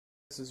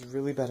This is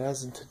really bad,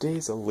 as in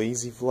today's a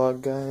lazy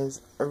vlog, guys.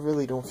 I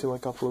really don't feel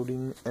like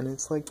uploading, and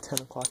it's like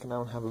 10 o'clock and I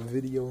don't have a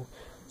video,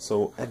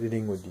 so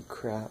editing would be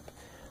crap,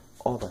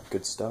 all that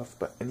good stuff,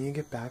 but I need to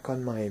get back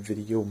on my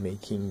video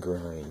making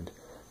grind.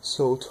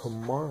 So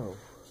tomorrow,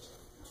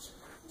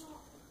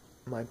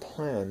 my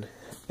plan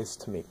is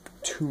to make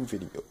 2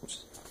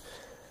 videos.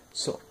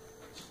 So,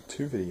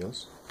 2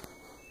 videos,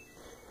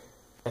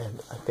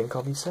 and I think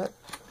I'll be set.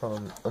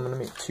 I'm gonna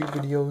make 2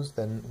 videos,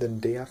 then the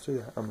day after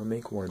that, I'm gonna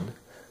make 1.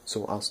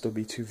 So I'll still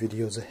be 2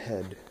 videos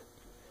ahead.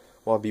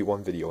 Well, I'll be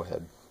 1 video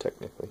ahead,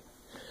 technically.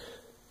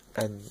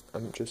 And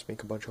I'm just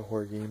make a bunch of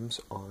horror games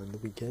on the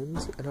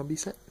weekends, and I'll be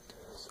set.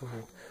 So,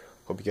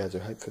 hope you guys are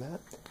hyped for that.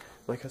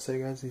 Like I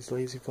said, guys, these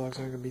lazy vlogs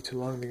aren't gonna be too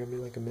long. They're gonna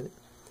be like a minute.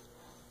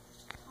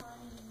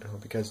 I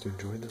hope you guys do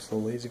enjoy this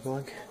little lazy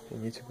vlog,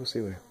 and YouTube will see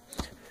you later.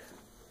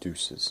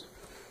 Deuces.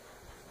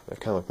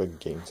 That kind of look like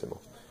a game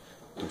symbol.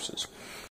 Deuces.